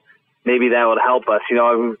know, maybe that would help us. You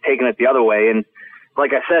know, I've taken it the other way. And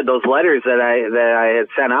like I said, those letters that I had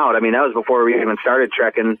sent out, I mean, that was before we even started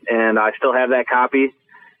trekking, and I still have that copy.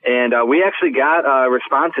 And we actually got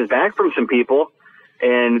responses back from some people,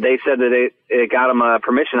 and they said that it got them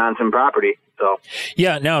permission on some property. So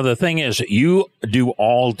yeah. Now the thing is, you do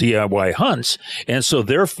all DIY hunts, and so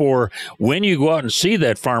therefore, when you go out and see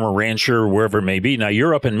that farmer, rancher, wherever it may be. Now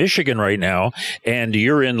you're up in Michigan right now, and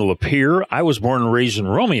you're in Lapeer. I was born and raised in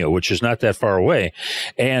Romeo, which is not that far away,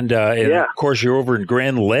 and of course you're over in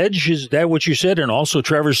Grand Ledge. Is that what you said? And also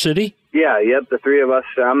Traverse City. Yeah. Yep. The three of us.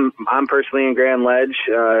 I'm personally in Grand Ledge.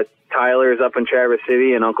 Tyler is up in Traverse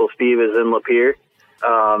City, and Uncle Steve is in Lapeer.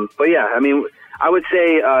 But yeah, I mean, I would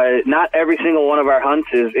say not every single one of our hunts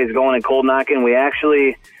is going and cold knocking. We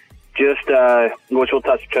actually just, which we'll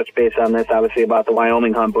touch base on this, obviously, about the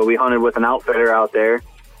Wyoming hunt, but we hunted with an outfitter out there,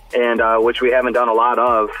 and which we haven't done a lot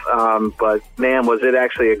of. But man, was it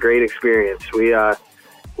actually a great experience. We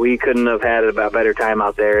couldn't have had a better time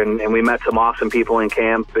out there, and we met some awesome people in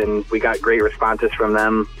camp, and we got great responses from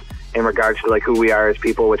them in regards to like who we are as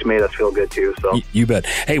people, which made us feel good too. So you bet.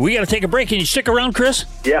 Hey, we got to take a break. Can you stick around, Chris?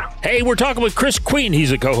 Yeah. Hey, we're talking with Chris Queen.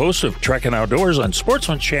 He's a co-host of Trekking Outdoors on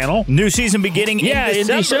Sportsman Channel. New season beginning in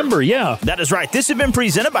December. Yeah, that is right. This has been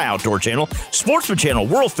presented by Outdoor Channel, Sportsman Channel,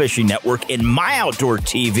 World Fishing Network, and My Outdoor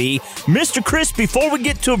TV. Mr. Chris, before we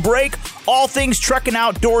get to a break, all things Trekking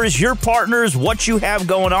Outdoors, your partners, what you have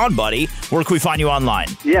going on, buddy. Where can we find you online?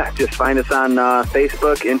 Yeah, just find us on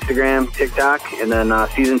Facebook, Instagram, TikTok, and then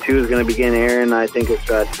season 2 is going to begin airing, I think it's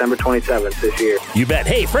December 27th this year. You bet.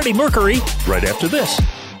 Hey, Freddie Mercury, right after this.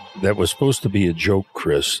 That was supposed to be a joke,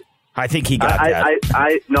 Chris. I think he got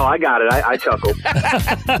that. No, I got it. I chuckled.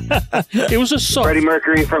 It was a song. Freddie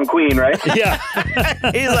Mercury from Queen, right? Yeah.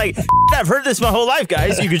 He's like, I've heard this my whole life,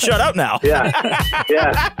 guys. You can shut up now. Yeah.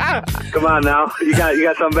 Come on now. You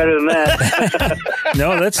got something better than that.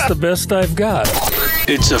 No, that's the best I've got.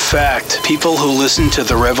 It's a fact. People who listen to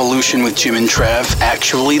The Revolution with Jim and Trav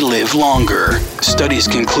actually live longer. Studies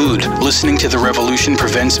conclude listening to The Revolution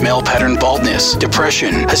prevents male pattern baldness,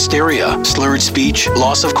 depression, hysteria, slurred speech,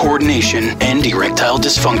 loss of coordination, and erectile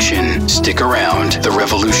dysfunction. Stick around. The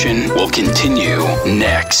Revolution will continue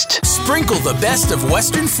next. Sprinkle the best of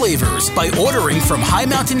Western flavors by ordering from High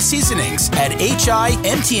Mountain Seasonings at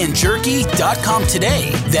HIMTNJerky.com today.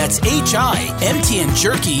 That's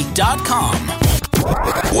HIMTNJerky.com.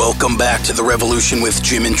 Welcome back to The Revolution with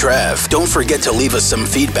Jim and Trav. Don't forget to leave us some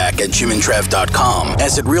feedback at jimandtrav.com,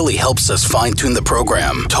 as it really helps us fine-tune the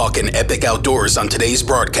program. Talking epic outdoors on today's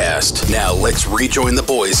broadcast. Now let's rejoin the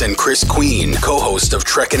boys and Chris Queen, co-host of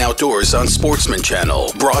Trekking Outdoors on Sportsman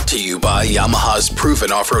Channel. Brought to you by Yamaha's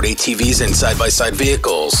proven off-road ATVs and side-by-side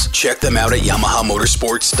vehicles. Check them out at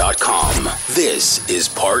YamahaMotorsports.com. This is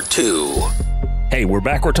part 2. Hey, we're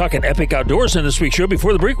back. We're talking epic outdoors in this week's show.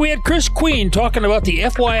 Before the break, we had Chris Queen talking about the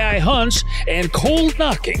FYI hunts and cold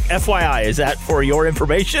knocking. FYI, is that for your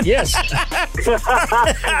information? Yes.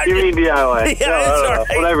 You mean DIY? Yeah, it's all right.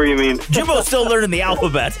 Whatever you mean. Jimbo's still learning the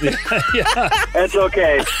alphabet. Yeah. It's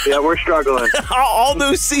okay. Yeah, we're struggling. All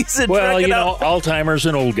new season. Well, you know, Alzheimer's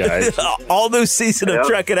and old guys. All new season of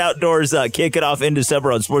Trekking Outdoors kicking off in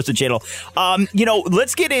December on Sportsman Channel.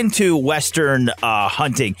 Let's get into Western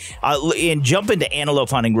hunting and jump into into antelope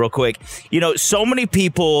hunting real quick. So many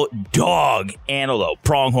people dog antelope,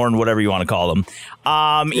 pronghorn, whatever you want to call them.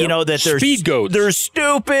 That they're speed goats. They're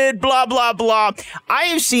stupid, blah, blah, blah. I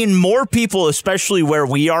have seen more people, especially where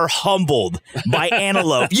we are, humbled by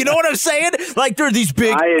antelope. You know what I'm saying? Like, they're these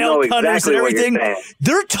big elk hunters and everything.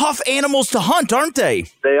 They're tough animals to hunt, aren't they?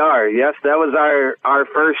 They are, yes. That was our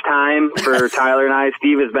first time for Tyler and I.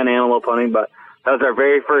 Steve has been antelope hunting, but that was our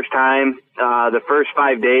very first time. The first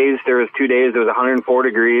 5 days, there was 2 days, it was 104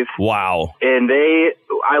 degrees. Wow. And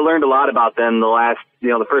I learned a lot about them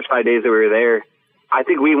the first 5 days that we were there. I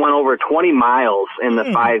think we went over 20 miles in the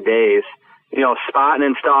 5 days, spotting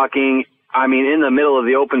and stalking. I mean, in the middle of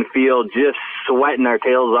the open field, just sweating our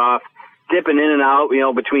tails off, dipping in and out,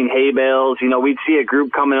 between hay bales. We'd see a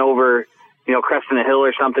group coming over, cresting a hill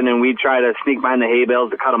or something, and we'd try to sneak behind the hay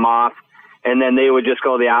bales to cut them off. And then they would just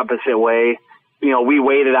go the opposite way. We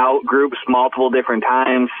waited out groups multiple different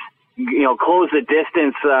times, closed the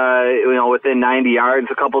distance, within 90 yards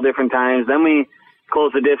a couple different times. Then we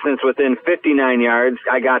closed the distance within 59 yards.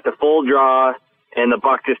 I got the full draw, and the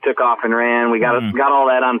buck just took off and ran. We got all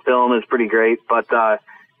that on film. It's pretty great. But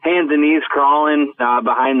hands and knees crawling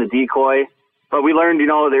behind the decoy. But we learned,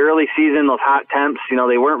 the early season, those hot temps,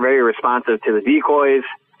 they weren't very responsive to the decoys.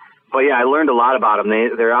 But, yeah, I learned a lot about them.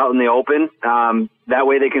 They're out in the open. That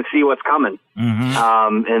way they can see what's coming.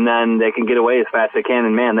 And then they can get away as fast as they can.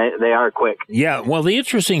 And, man, they are quick. Yeah, well, the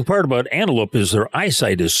interesting part about antelope is their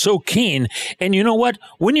eyesight is so keen. And you know what?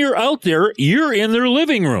 When you're out there, you're in their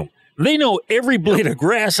living room. They know every blade of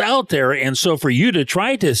grass out there. And so for you to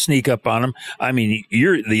try to sneak up on them, I mean,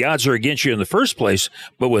 the odds are against you in the first place.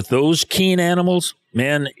 But with those keen animals,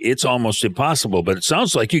 man, it's almost impossible. But it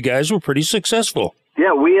sounds like you guys were pretty successful.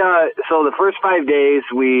 Yeah, so the first 5 days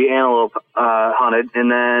we antelope hunted, and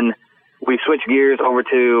then we switched gears over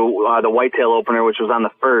to the whitetail opener, which was on the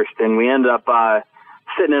first, and we ended up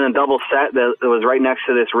sitting in a double set that was right next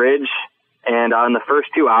to this ridge. And in the first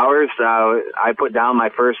 2 hours, I put down my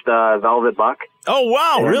first velvet buck. Oh,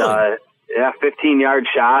 wow, and, really? 15-yard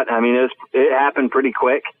shot. I mean, it happened pretty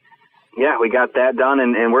quick. Yeah, we got that done,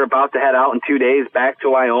 and we're about to head out in 2 days back to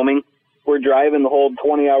Wyoming. We're driving the whole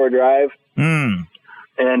 20-hour drive.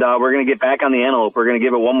 And we're going to get back on the antelope. We're going to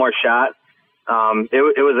give it one more shot.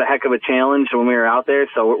 It was a heck of a challenge when we were out there,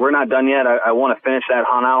 so we're not done yet. I want to finish that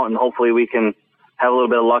hunt out, and hopefully we can have a little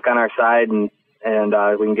bit of luck on our side, and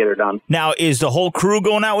we can get her done. Now, is the whole crew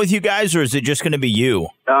going out with you guys, or is it just going to be you?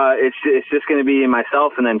 It's just going to be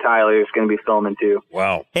myself, and then Tyler is going to be filming too.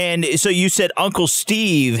 Wow. And so you said Uncle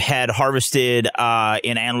Steve had harvested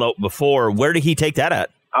in antelope before. Where did he take that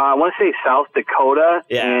at? I want to say South Dakota,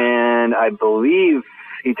 and I believe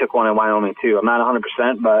he took one in Wyoming too. I'm not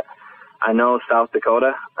 100%, but I know South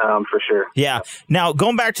Dakota for sure. Yeah. Now,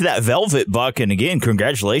 going back to that velvet buck, and again,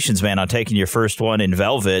 congratulations, man, on taking your first one in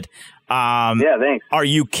velvet. Yeah, thanks. Are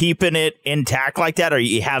you keeping it intact like that? Are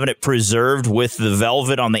you having it preserved with the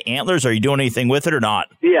velvet on the antlers? Are you doing anything with it or not?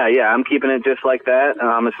 Yeah, I'm keeping it just like that.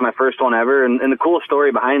 It's my first one ever. And the cool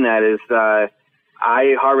story behind that is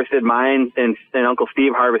I harvested mine, and Uncle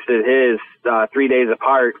Steve harvested his 3 days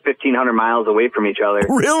apart, 1,500 miles away from each other.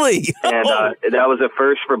 Really? And that was a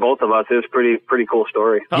first for both of us. It was pretty cool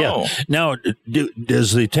story. Yeah. Now,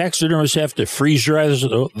 does the taxidermist have to freeze dry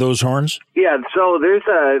those horns? Yeah. So there's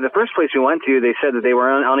the first place we went to, they said that they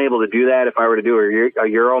were unable to do that if I were to do a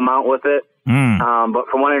Euro mount with it. But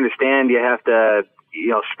from what I understand, you have to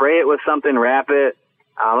spray it with something, wrap it.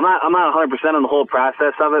 I'm not 100% on the whole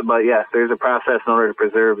process of it, but yes, there's a process in order to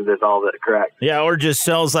preserve and dissolve it. Correct. Yeah, or just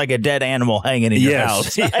smells like a dead animal hanging in your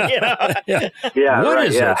house. Yeah. What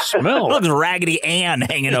is that smell? Looks Raggedy Ann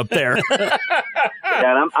hanging up there. Yeah,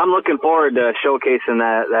 and I'm looking forward to showcasing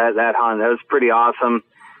that hunt. That was pretty awesome.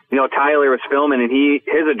 Tyler was filming, and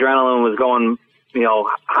his adrenaline was going,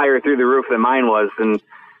 higher through the roof than mine was, and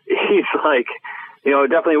he's like,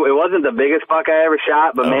 definitely, it wasn't the biggest buck I ever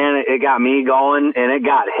shot, but man, it got me going, and it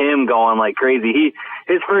got him going like crazy.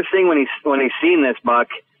 His first thing when he seen this buck,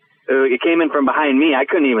 it came in from behind me. I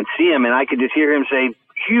couldn't even see him, and I could just hear him say,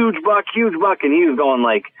 huge buck, and he was going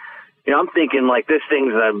like, I'm thinking like this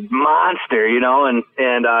thing's a monster,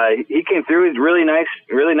 and he came through. He's really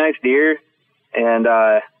nice deer, and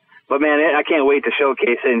but man, I can't wait to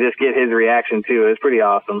showcase it and just get his reaction too. It's pretty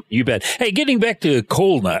awesome. You bet. Hey, getting back to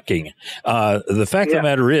cold knocking, the fact of the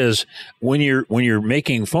matter is, when you're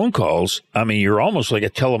making phone calls, I mean, you're almost like a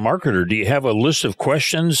telemarketer. Do you have a list of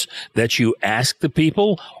questions that you ask the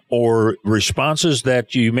people, or responses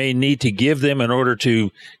that you may need to give them in order to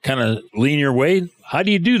kind of lean your way? How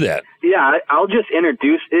do you do that? Yeah, I'll just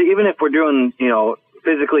introduce, even if we're doing,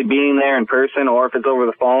 physically being there in person, or if it's over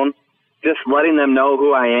the phone. just letting them know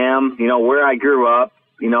who I am, where I grew up,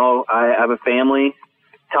 I have a family,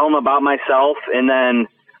 tell them about myself, and then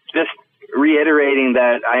just reiterating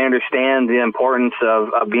that I understand the importance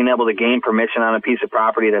of being able to gain permission on a piece of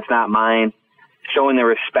property that's not mine, showing the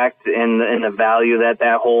respect and the value that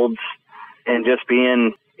holds, and just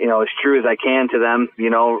being, as true as I can to them,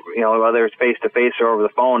 whether it's face to face or over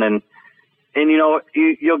the phone. And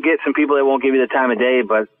you'll get some people that won't give you the time of day,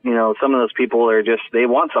 but some of those people are just, they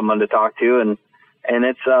want someone to talk to, and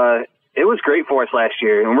it was great for us last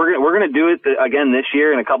year, and we're gonna do it again this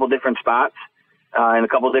year in a couple different spots. In a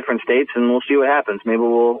couple of different states, and we'll see what happens. Maybe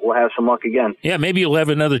we'll have some luck again. Yeah, maybe you'll have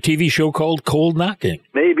another TV show called Cold Knocking.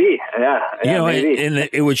 Maybe, yeah maybe. And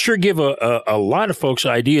it would sure give a lot of folks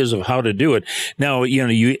ideas of how to do it. Now,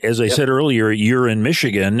 you as I said earlier, you're in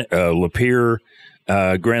Michigan, Lapeer,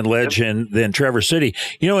 Grand Ledge, and then Traverse City.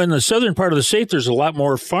 In the southern part of the state, there's a lot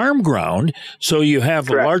more farm ground, so you have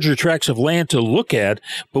larger tracts of land to look at.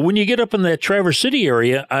 But when you get up in that Traverse City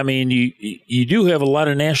area, I mean, you do have a lot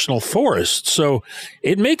of national forests, so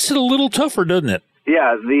it makes it a little tougher, doesn't it?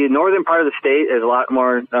 Yeah, the northern part of the state is a lot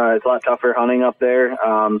more, it's a lot tougher hunting up there.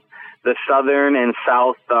 The southern and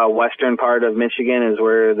southwestern part of Michigan is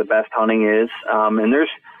where the best hunting is, and there's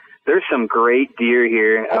some great deer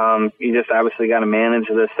here. You just obviously got to manage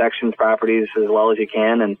the sections properties as well as you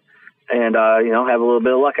can, and have a little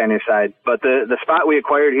bit of luck on your side. But the spot we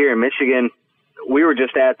acquired here in Michigan, we were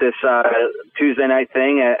just at this Tuesday night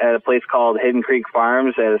thing at a place called Hidden Creek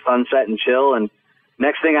Farms at a Sunset and Chill, and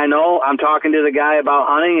next thing I know, I'm talking to the guy about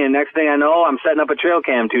hunting, and next thing I know, I'm setting up a trail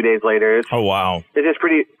cam 2 days later. Oh, wow. It's just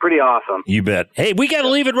pretty awesome. You bet. Hey, we got to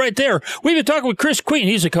leave it right there. We've been talking with Chris Queen.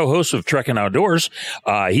 He's a co-host of Trekking Outdoors.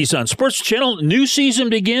 He's on Sports Channel. New season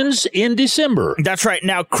begins in December. That's right.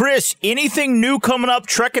 Now, Chris, anything new coming up,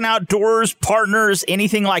 Trekking Outdoors, partners,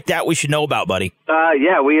 anything like that we should know about, buddy?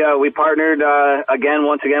 Yeah, we partnered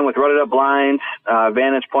once again with Rutted Up Blinds,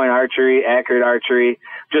 Vantage Point Archery, Accurate Archery.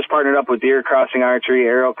 Just partnered up with Deer Crossing Archery,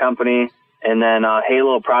 Arrow Company, and then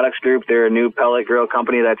Halo Products Group. They're a new pellet grill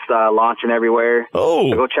company that's launching everywhere. Oh,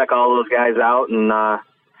 so go check all those guys out. And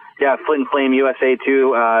Flint and Flame USA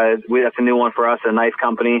too. That's a new one for us, a knife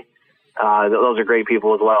company. Those are great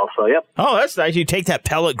people as well. So, yep. Oh, that's nice. You take that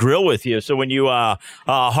pellet grill with you, so when you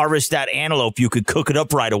harvest that antelope, you could cook it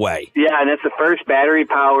up right away. Yeah, and it's the first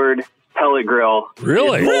battery-powered pellet grill.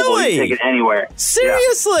 Really? Really? You can take it anywhere.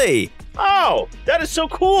 Seriously? Yeah. Oh, that is so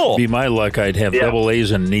cool. Be my luck, I'd have double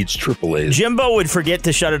A's and needs triple A's. Jimbo would forget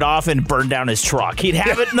to shut it off and burn down his truck. He'd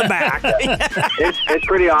have it in the back. It's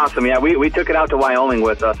pretty awesome. Yeah, we took it out to Wyoming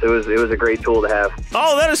with us. It was a great tool to have.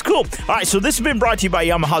 Oh, that is cool. All right, so this has been brought to you by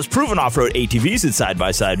Yamaha's proven off-road ATVs and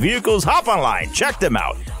side-by-side vehicles. Hop online. Check them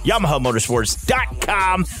out.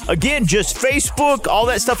 YamahaMotorsports.com. Again, just Facebook. All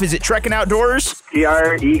that stuff is at Trekking Outdoors.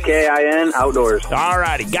 TREKIN Outdoors. All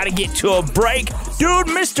righty. Got to get to a break. Dude,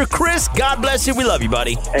 Mr. Chris, God bless you. We love you,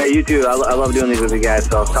 buddy. Hey, you too. I love doing these with you guys,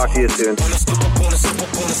 so I'll talk to you soon. Stay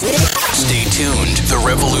tuned. The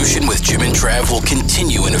Revolution with Jim and Trav will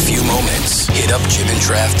continue in a few moments. Hit up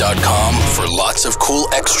jimandtrav.com for lots of cool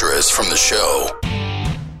extras from the show.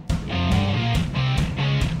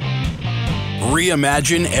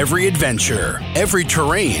 Reimagine every adventure, every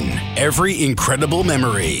terrain, every incredible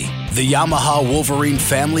memory. The Yamaha Wolverine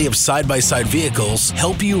family of side-by-side vehicles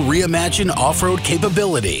help you reimagine off-road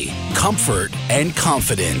capability, comfort, and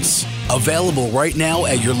confidence. Available right now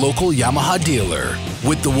at your local Yamaha dealer.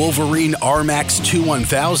 With the Wolverine R-Max 2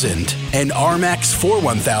 1000 and R-Max 4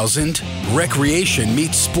 1000, recreation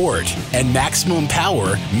meets sport, and maximum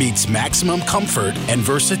power meets maximum comfort and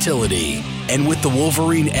versatility. And with the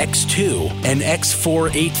Wolverine X2 and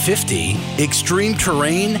X4 850, extreme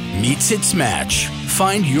terrain meets its match.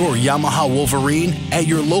 Find your Yamaha Wolverine at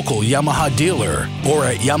your local Yamaha dealer or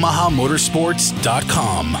at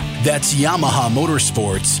YamahaMotorsports.com. That's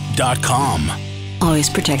YamahaMotorsports.com. Always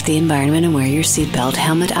protect the environment and wear your seatbelt,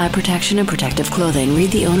 helmet, eye protection, and protective clothing.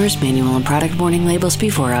 Read the owner's manual and product warning labels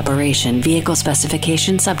before operation. Vehicle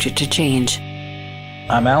specifications subject to change.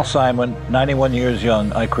 I'm Al Simon, 91 years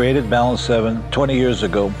young. I created Balance 7 20 years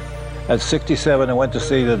ago. At 67, I went to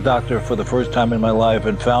see the doctor for the first time in my life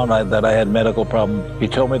and found that I had medical problems. He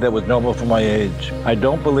told me that was normal for my age. I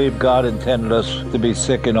don't believe God intended us to be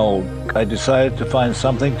sick and old. I decided to find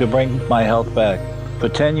something to bring my health back. For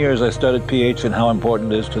 10 years, I studied pH and how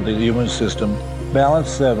important it is to the human system. Balance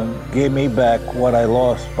 7 gave me back what I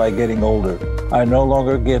lost by getting older. I no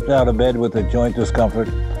longer get out of bed with a joint discomfort.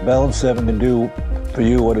 Balance 7 can do for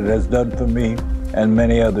you what it has done for me and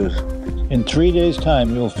many others. In 3 days'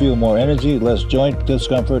 time, you'll feel more energy, less joint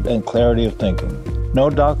discomfort, and clarity of thinking. No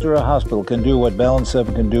doctor or hospital can do what Balance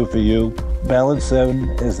 7 can do for you. Balance 7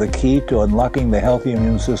 is the key to unlocking the healthy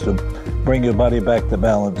immune system. Bring your body back to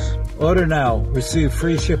balance. Order now. Receive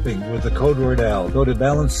free shipping with the code word AL. Go to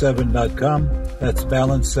balance7.com. That's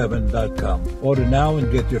balance7.com. Order now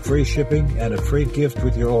and get your free shipping and a free gift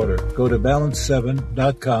with your order. Go to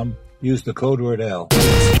balance7.com. Use the code word AL.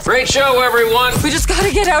 Great show, everyone. We just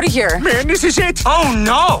gotta get out of here. Man, this is it. Oh,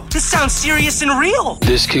 no. This sounds serious and real.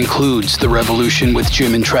 This concludes The Revolution with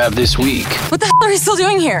Jim and Trav this week. What the hell are you still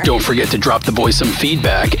doing here? Don't forget to drop the boys some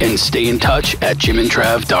feedback and stay in touch at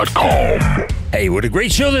jimandtrav.com. Hey, what a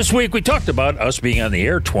great show this week. We talked about us being on the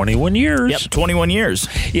air 21 years. Yep, 21 years.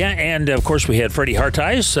 Yeah, and of course we had Freddie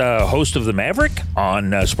Hartize, host of The Maverick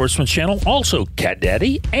on Sportsman's Channel. Also Cat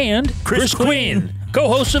Daddy and Chris Queen,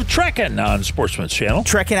 co-host of Trekkin' on Sportsman's Channel.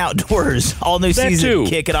 Trekkin' Outdoors. All new season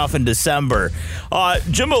kicking off in December.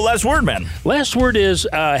 Jimbo, last word, man. Last word is,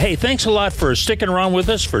 hey, thanks a lot for sticking around with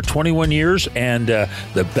us for 21 years, and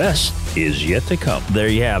the best is yet to come. There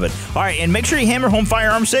you have it. All right, and make sure you hammer home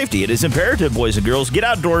firearm safety. It is imperative, boys and girls. Get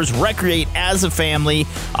outdoors, recreate as a family,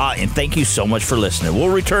 and thank you so much for listening. We'll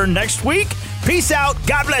return next week. Peace out.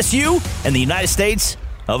 God bless you and the United States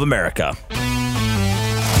of America.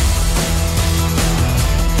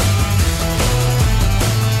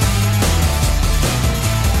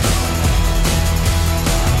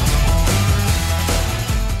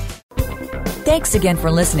 Thanks again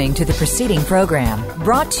for listening to the preceding program,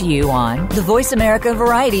 brought to you on the Voice America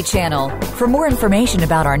Variety Channel. For more information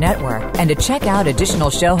about our network and to check out additional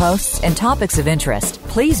show hosts and topics of interest,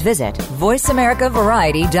 please visit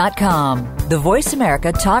voiceamericavariety.com. The Voice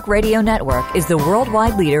America Talk Radio Network is the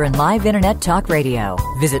worldwide leader in live Internet talk radio.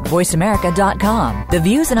 Visit voiceamerica.com. The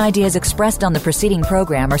views and ideas expressed on the preceding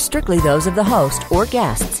program are strictly those of the host or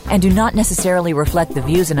guests and do not necessarily reflect the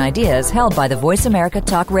views and ideas held by the Voice America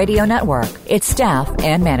Talk Radio Network, its staff,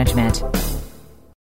 and management.